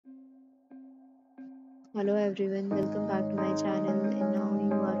Hello everyone, welcome back to my channel and now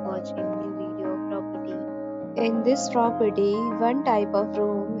you are watching new video of property. In this property, one type of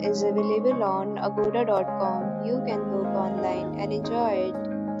room is available on agoda.com. You can book online and enjoy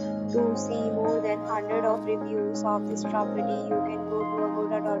it. To see more than 100 of reviews of this property, you can go to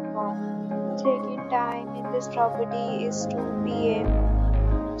agoda.com. Check-in time in this property is 2 p.m.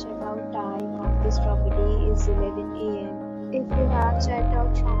 Check-out time of this property is 11 a.m. If you have checked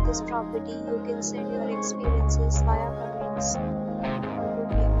out from this property, you can send your experiences via comments. For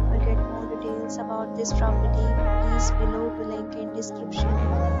booking or get more details about this property, please below the link in description.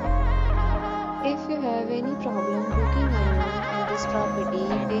 If you have any problem booking a room in this property,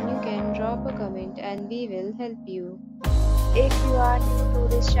 then you can drop a comment and we will help you. If you are new to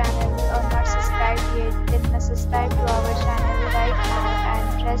this channel or not subscribed yet, then must subscribe to our channel right now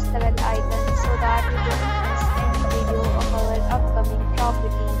and press the bell icon so that you don't miss any video of our upcoming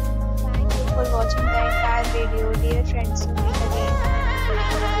property. Thank you for watching the entire video. Dear friends, we meet again in a new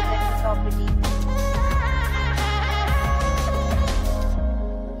video with a